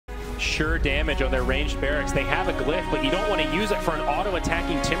sure damage on their ranged barracks. They have a glyph, but you don't want to use it for an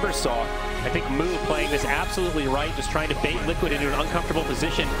auto-attacking Timber Saw. I think Moo playing this absolutely right, just trying to bait Liquid into an uncomfortable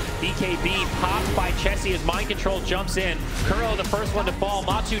position. BKB popped by Chessie as Mind Control jumps in. Kuro the first one to fall.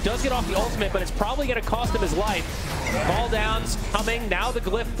 Matsu does get off the ultimate, but it's probably going to cost him his life. Fall downs coming. Now the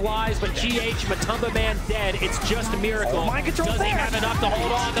glyph flies, but GH, Matumba Man dead. It's just a miracle. Oh, Mind Control does he have enough to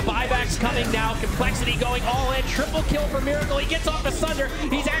hold on? The buyback's coming now. Complexity going all in. Triple kill for Miracle. He gets off the Sunder.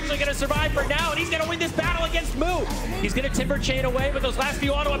 He's actually going to survive for now, and he's going to win this battle against Moo. He's going to Timber Chain away, but those last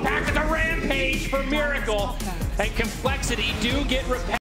few auto attacks, it's a Rampage for Miracle. And Complexity do get repaired.